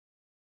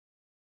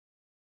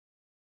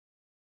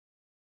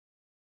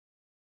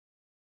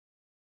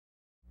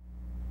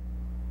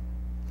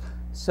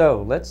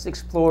So let's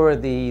explore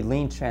the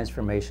Lean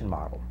transformation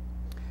model.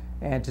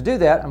 And to do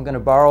that, I'm going to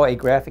borrow a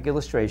graphic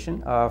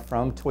illustration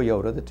from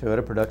Toyota, the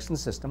Toyota production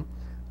system,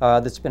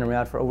 that's been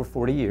around for over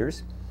 40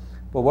 years.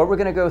 But what we're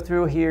going to go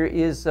through here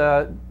is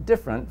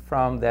different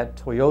from that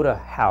Toyota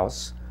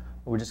house.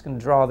 We're just going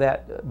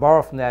to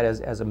borrow from that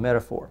as a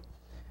metaphor.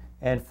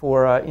 And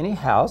for any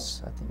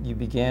house, I think you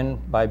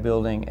begin by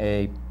building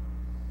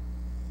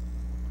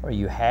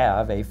you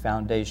have a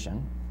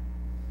foundation.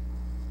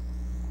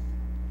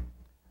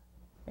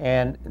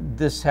 And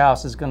this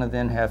house is going to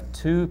then have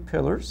two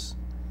pillars.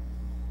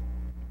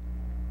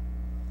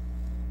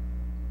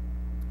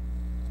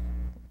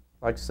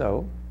 Like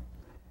so,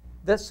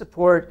 that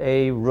support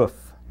a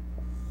roof.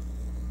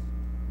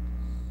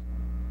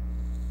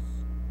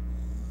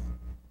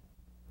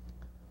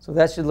 So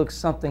that should look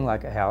something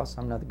like a house.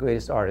 I'm not the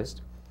greatest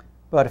artist,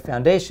 but a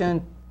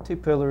foundation, two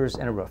pillars,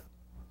 and a roof.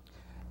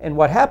 And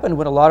what happened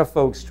when a lot of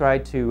folks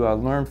tried to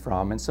learn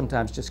from and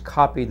sometimes just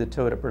copy the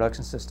Toyota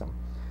production system,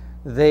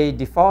 they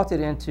defaulted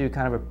into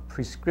kind of a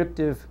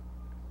prescriptive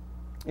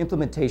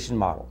implementation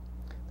model.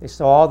 They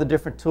saw all the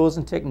different tools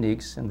and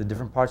techniques in the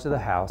different parts of the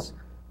house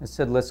and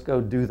said, let's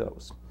go do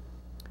those.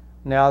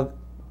 Now,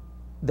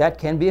 that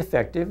can be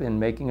effective in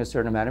making a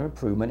certain amount of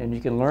improvement, and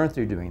you can learn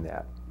through doing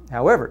that.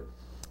 However,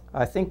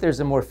 I think there's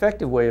a more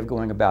effective way of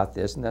going about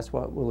this, and that's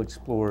what we'll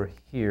explore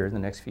here in the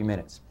next few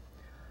minutes.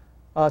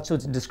 So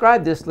to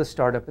describe this, let's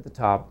start up at the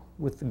top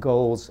with the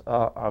goals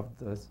of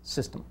the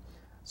system.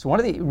 So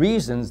one of the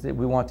reasons that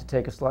we want to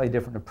take a slightly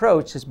different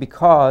approach is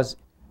because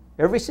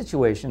every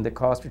situation that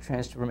calls for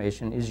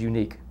transformation is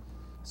unique.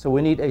 So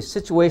we need a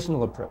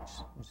situational approach.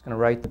 I'm just going to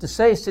write, but to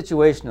say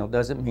situational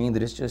doesn't mean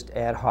that it's just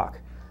ad hoc.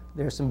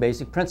 There are some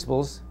basic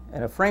principles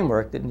and a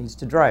framework that needs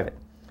to drive it.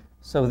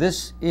 So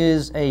this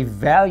is a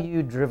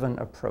value-driven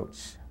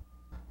approach.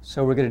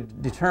 So we're going to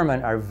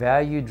determine our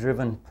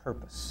value-driven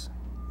purpose,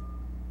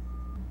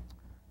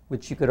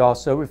 which you could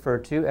also refer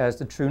to as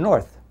the true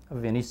north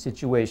of any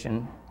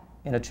situation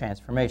in a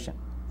transformation.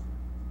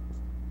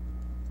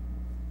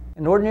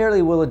 And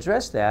ordinarily we'll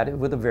address that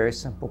with a very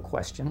simple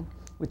question,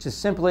 which is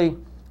simply,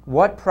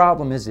 what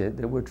problem is it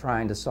that we're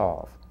trying to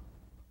solve?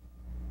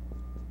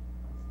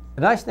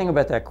 The nice thing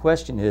about that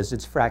question is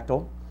it's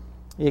fractal.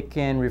 It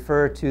can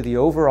refer to the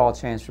overall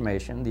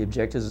transformation, the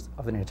objectives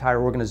of an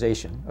entire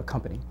organization, a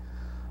company,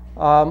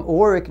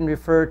 or it can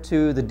refer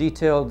to the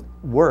detailed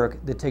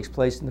work that takes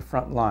place in the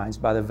front lines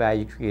by the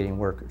value-creating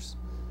workers.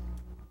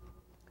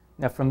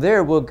 Now from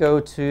there we'll go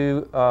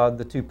to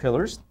the two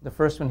pillars. The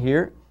first one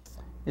here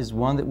is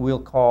one that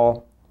we'll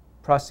call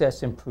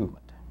process improvement.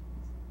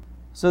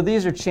 So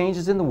these are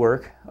changes in the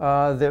work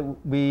that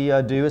we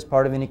do as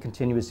part of any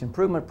continuous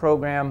improvement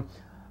program,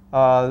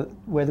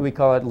 whether we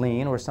call it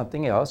Lean or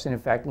something else. And in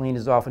fact, Lean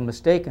is often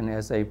mistaken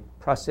as a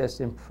process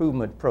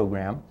improvement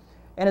program.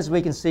 And as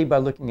we can see by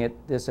looking at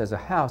this as a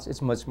house,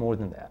 it's much more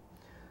than that.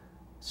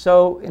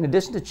 So in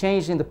addition to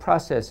changing the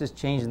processes,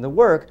 changing the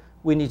work,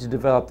 we need to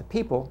develop the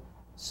people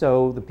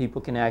so the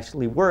people can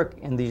actually work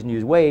in these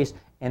new ways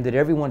and that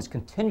everyone's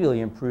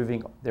continually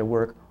improving their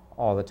work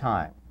all the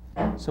time.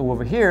 So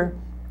over here,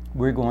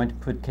 we're going to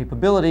put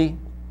capability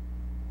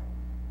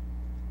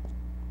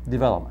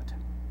development.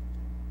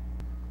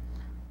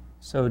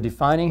 So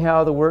defining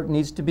how the work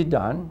needs to be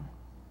done,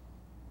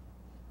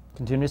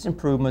 continuous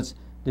improvements,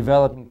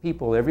 developing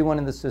people, everyone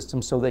in the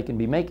system, so they can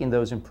be making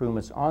those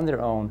improvements on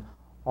their own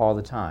all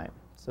the time.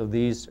 So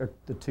these are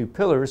the two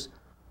pillars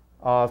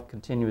of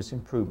continuous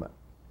improvement.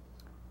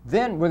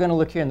 Then we're going to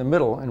look here in the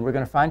middle and we're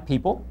going to find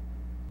people.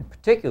 In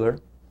particular,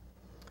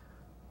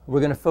 we're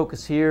going to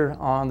focus here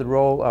on the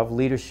role of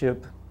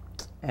leadership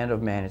and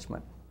of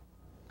management.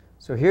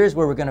 So here's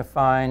where we're going to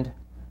find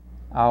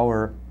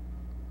our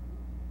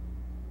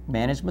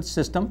management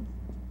system,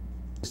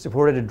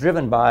 supported and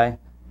driven by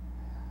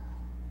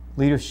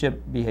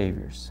leadership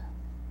behaviors.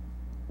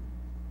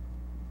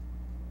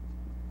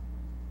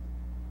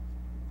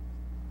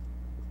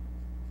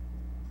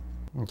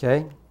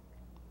 Okay?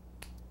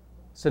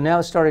 So now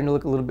it's starting to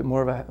look a little bit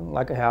more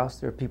like a house.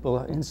 There are people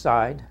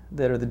inside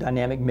that are the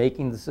dynamic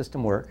making the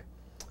system work,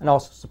 and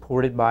also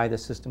supported by the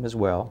system as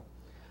well.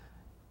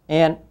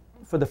 And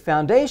for the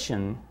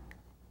foundation,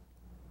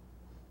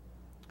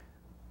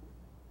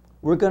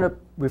 we're going to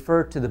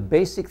refer to the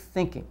basic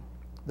thinking,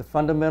 the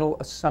fundamental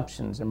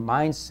assumptions and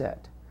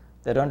mindset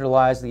that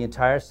underlies the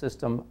entire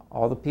system,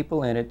 all the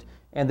people in it,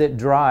 and that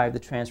drive the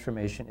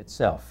transformation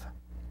itself.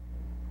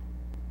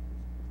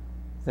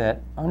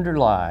 That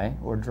underlie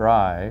or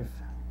drive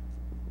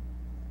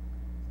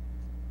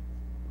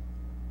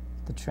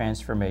the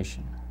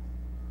transformation.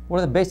 What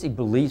are the basic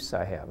beliefs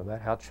I have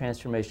about how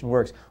transformation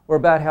works, or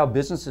about how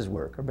businesses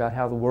work, or about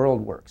how the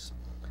world works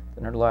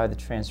that underlie the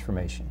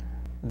transformation?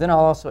 Then I'll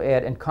also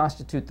add and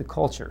constitute the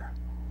culture.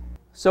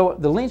 So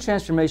the Lean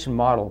transformation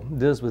model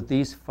deals with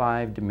these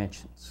 5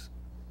 dimensions.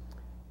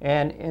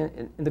 And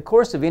in the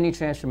course of any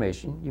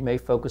transformation, you may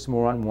focus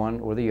more on one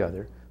or the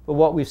other. But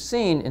what we've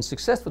seen in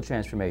successful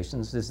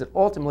transformations is that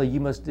ultimately you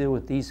must deal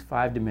with these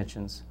 5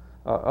 dimensions.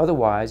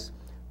 Otherwise,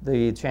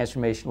 the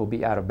transformation will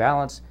be out of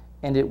balance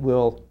and it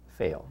will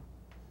fail.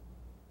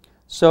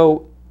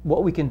 So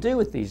what we can do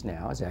with these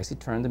now is actually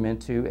turn them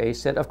into a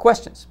set of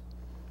questions.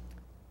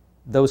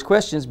 Those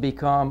questions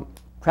become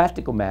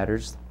practical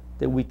matters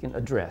that we can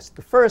address.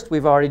 The first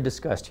we've already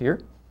discussed here,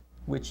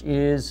 which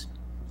is,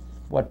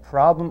 what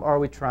problem are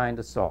we trying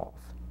to solve?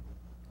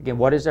 Again,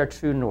 what is our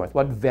true north?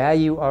 What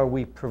value are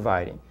we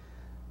providing?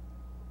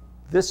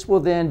 This will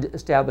then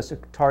establish a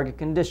target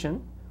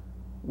condition,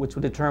 which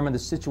will determine the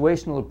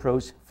situational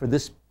approach for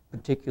this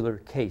particular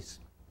case.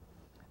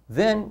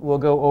 Then we'll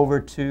go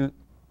over to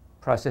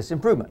process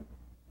improvement.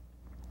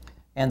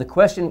 And the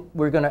question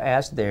we're going to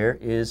ask there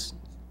is,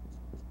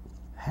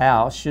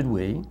 how should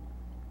we,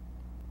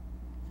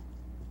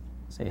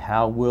 say,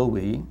 how will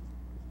we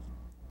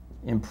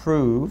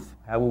improve,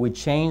 how will we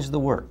change the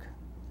work,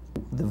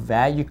 the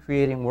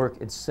value-creating work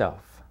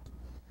itself?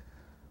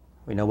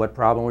 We know what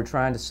problem we're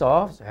trying to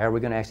solve, so how are we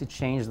going to actually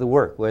change the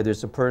work? Whether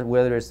it's a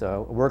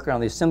worker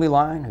on the assembly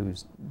line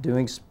who's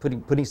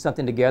putting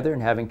something together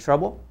and having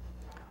trouble,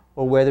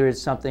 or whether it's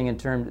something in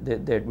terms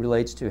that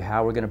relates to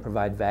how we're going to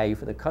provide value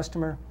for the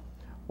customer,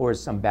 or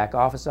some back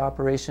office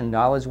operation,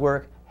 knowledge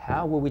work,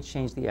 how will we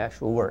change the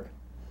actual work?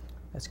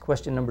 That's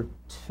question number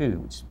 2,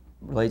 which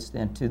relates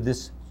then to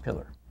this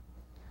pillar.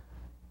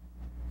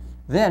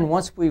 Then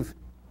once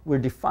we're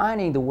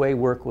defining the way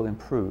work will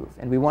improve,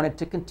 and we want it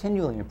to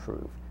continually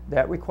improve,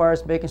 that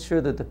requires making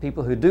sure that the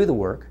people who do the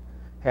work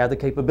have the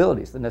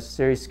capabilities, the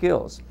necessary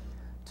skills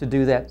to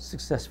do that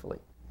successfully.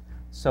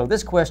 So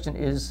this question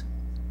is,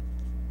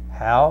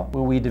 how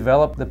will we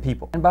develop the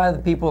people? And by the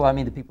people, I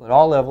mean the people at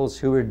all levels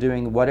who are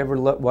doing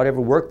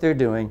whatever work they're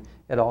doing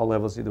at all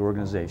levels of the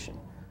organization.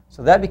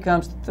 So that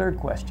becomes the third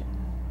question.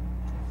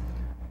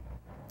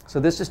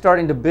 So this is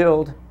starting to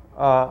build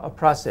a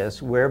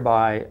process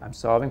whereby I'm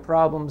solving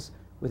problems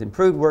with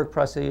improved work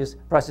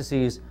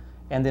processes,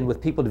 and then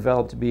with people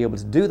developed to be able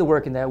to do the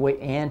work in that way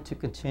and to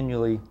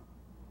continually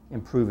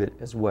improve it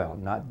as well.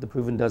 The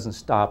improvement doesn't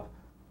stop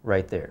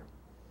right there.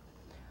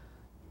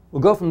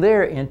 We'll go from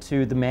there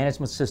into the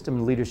management system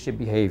and leadership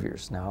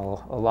behaviors.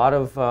 Now, a lot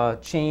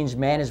of change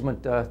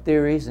management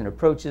theories and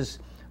approaches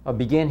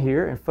begin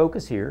here and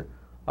focus here,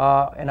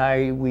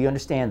 and we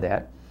understand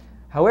that.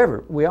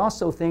 However, we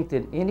also think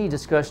that any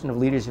discussion of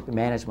leadership and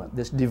management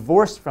that's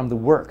divorced from the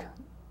work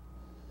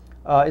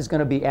is going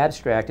to be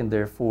abstract and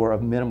therefore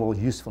of minimal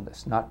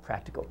usefulness, not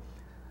practical.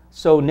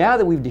 So now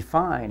that we've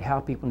defined how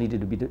people needed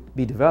to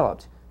be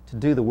developed to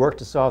do the work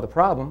to solve the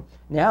problem,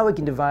 now we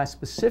can define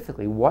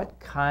specifically what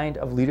kind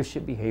of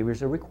leadership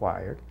behaviors are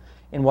required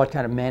and what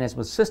kind of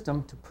management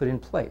system to put in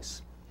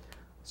place.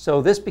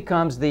 So this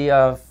becomes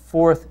the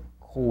fourth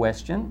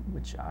question,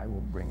 which I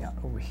will bring out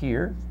over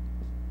here,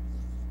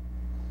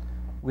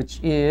 which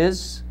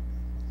is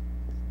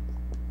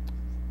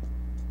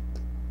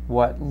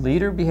what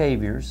leader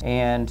behaviors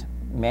and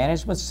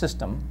management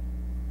system,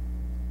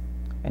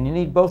 and you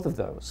need both of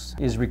those,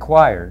 is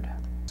required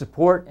to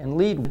support and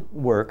lead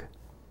work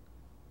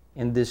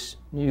in this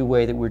new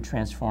way that we're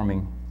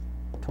transforming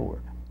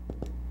toward.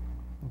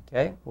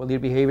 Okay, what leader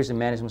behaviors and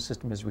management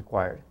system is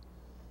required.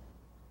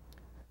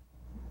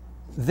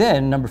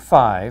 Then number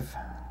 5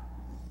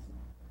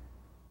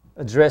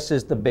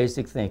 addresses the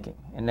basic thinking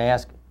and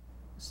asks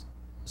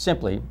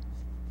simply,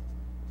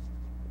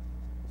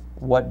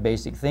 what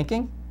basic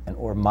thinking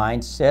or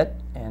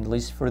mindset, and at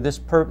least for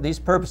these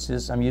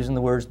purposes, I'm using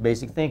the words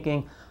basic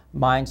thinking,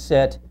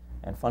 mindset,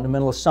 and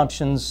fundamental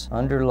assumptions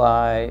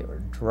underlie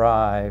or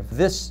drive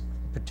this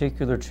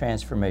particular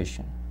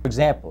transformation. For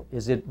example,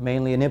 is it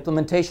mainly an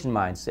implementation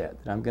mindset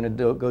that I'm going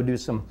to go do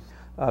some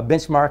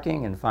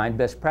benchmarking and find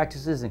best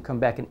practices and come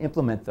back and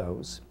implement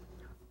those?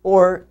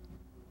 Or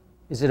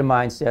is it a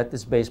mindset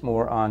that's based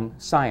more on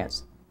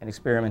science and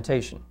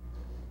experimentation?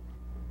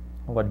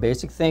 What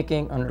basic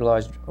thinking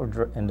underlies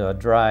and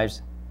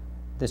drives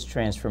this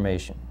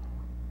transformation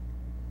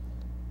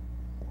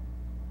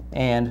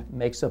and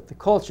makes up the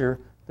culture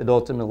that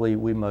ultimately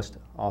we must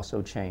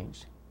also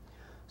change.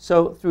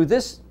 So through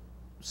this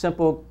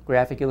simple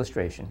graphic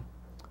illustration,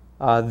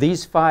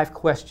 these 5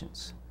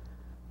 questions,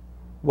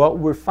 what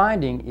we're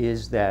finding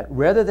is that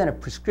rather than a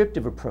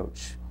prescriptive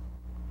approach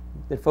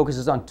that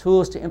focuses on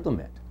tools to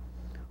implement,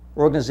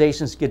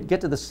 organizations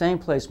get to the same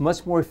place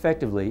much more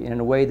effectively and in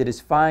a way that is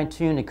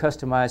fine-tuned and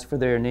customized for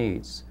their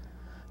needs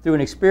through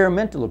an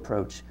experimental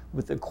approach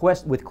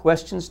with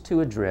questions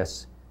to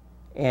address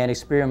and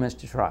experiments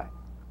to try.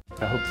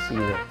 I hope to see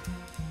you there.